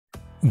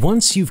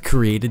Once you've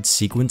created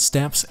sequence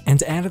steps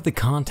and added the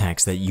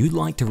contacts that you'd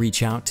like to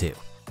reach out to,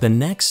 the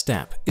next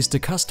step is to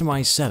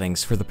customize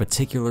settings for the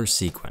particular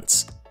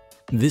sequence.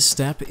 This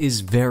step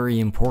is very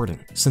important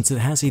since it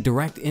has a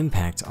direct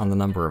impact on the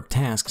number of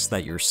tasks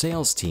that your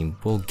sales team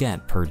will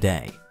get per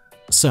day.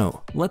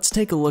 So, let's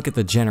take a look at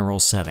the general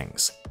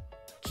settings.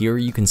 Here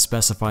you can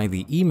specify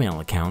the email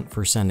account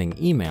for sending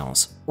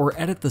emails or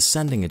edit the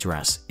sending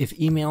address if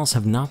emails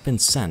have not been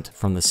sent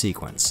from the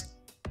sequence.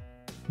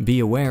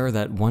 Be aware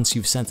that once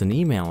you've sent an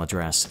email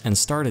address and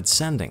started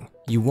sending,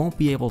 you won't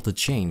be able to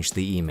change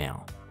the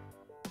email.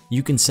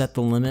 You can set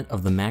the limit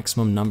of the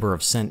maximum number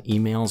of sent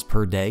emails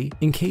per day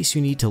in case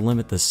you need to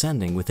limit the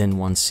sending within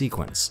one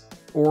sequence,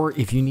 or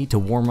if you need to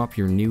warm up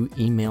your new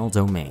email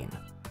domain.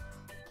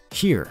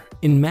 Here,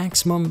 in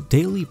Maximum,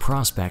 Daily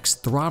Prospects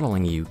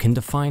Throttling You can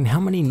define how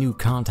many new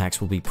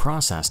contacts will be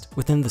processed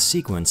within the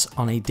sequence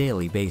on a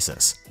daily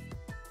basis.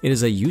 It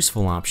is a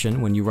useful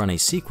option when you run a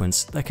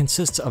sequence that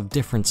consists of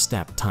different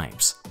step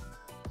types.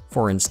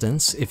 For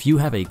instance, if you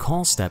have a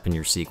call step in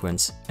your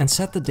sequence and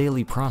set the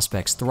daily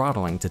prospects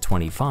throttling to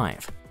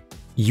 25,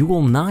 you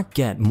will not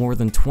get more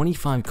than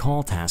 25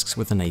 call tasks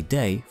within a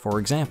day, for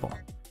example.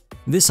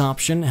 This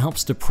option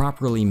helps to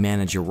properly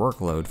manage your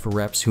workload for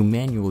reps who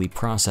manually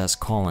process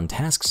call and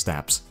task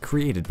steps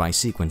created by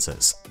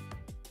sequences.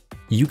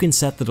 You can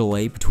set the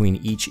delay between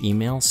each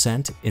email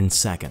sent in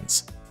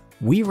seconds.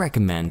 We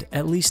recommend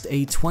at least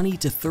a 20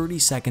 to 30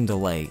 second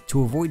delay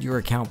to avoid your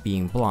account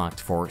being blocked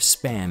for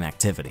spam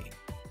activity.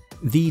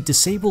 The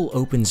Disable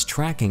Opens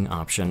Tracking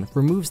option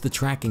removes the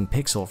tracking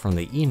pixel from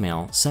the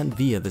email sent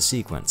via the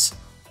sequence.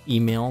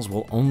 Emails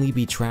will only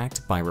be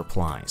tracked by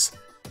replies.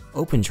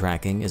 Open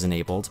tracking is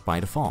enabled by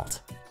default.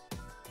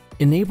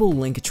 Enable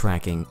Link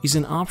Tracking is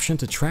an option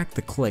to track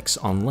the clicks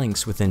on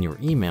links within your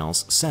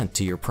emails sent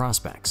to your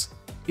prospects.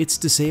 It's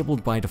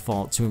disabled by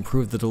default to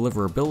improve the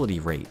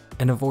deliverability rate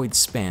and avoid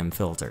spam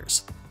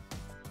filters.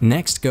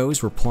 Next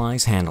goes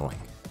Replies Handling.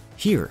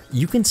 Here,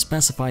 you can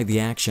specify the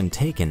action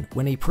taken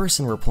when a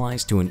person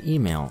replies to an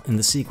email in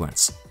the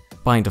sequence.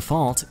 By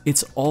default,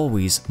 it's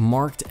always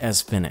marked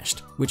as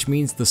finished, which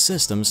means the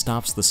system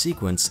stops the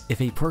sequence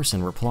if a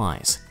person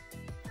replies.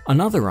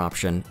 Another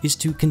option is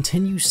to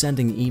continue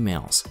sending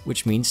emails,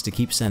 which means to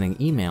keep sending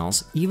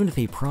emails even if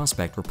a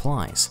prospect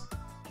replies.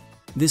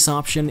 This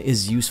option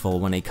is useful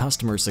when a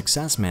customer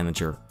success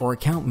manager or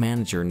account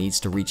manager needs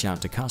to reach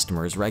out to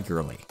customers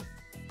regularly.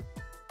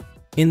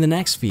 In the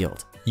next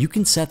field, you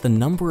can set the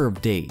number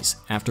of days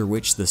after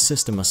which the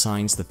system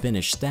assigns the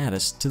finished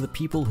status to the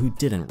people who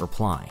didn't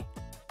reply.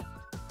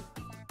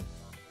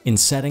 In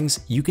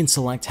settings, you can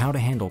select how to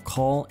handle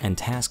call and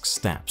task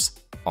steps,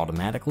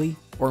 automatically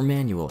or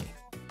manually.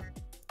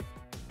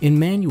 In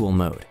manual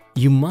mode,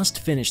 you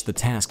must finish the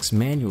tasks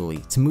manually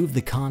to move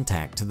the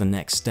contact to the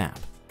next step.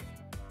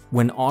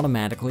 When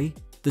automatically,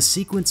 the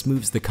sequence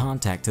moves the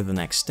contact to the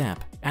next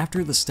step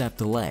after the step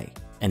delay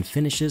and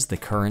finishes the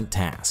current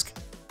task.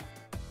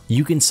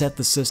 You can set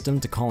the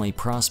system to call a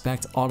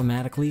prospect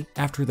automatically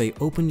after they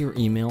open your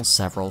email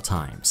several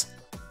times.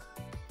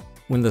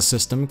 When the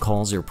system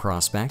calls your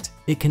prospect,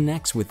 it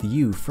connects with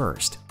you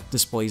first,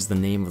 displays the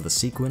name of the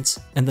sequence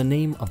and the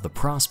name of the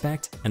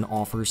prospect, and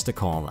offers to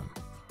call them.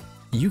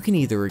 You can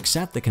either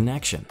accept the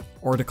connection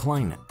or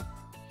decline it.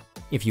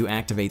 If you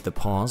activate the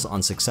Pause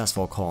on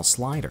Successful Call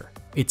slider,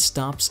 it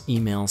stops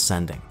email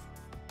sending.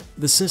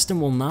 The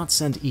system will not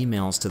send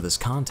emails to this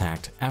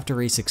contact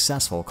after a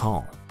successful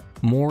call,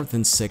 more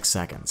than 6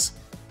 seconds.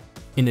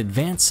 In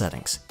advanced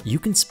settings, you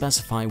can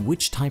specify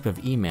which type of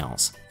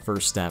emails,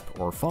 first step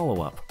or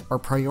follow-up, are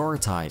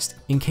prioritized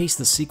in case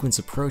the sequence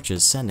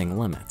approaches sending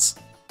limits.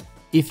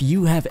 If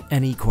you have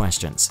any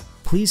questions,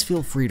 please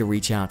feel free to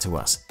reach out to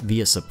us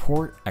via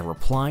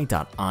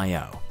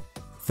support@reply.io.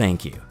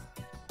 Thank you.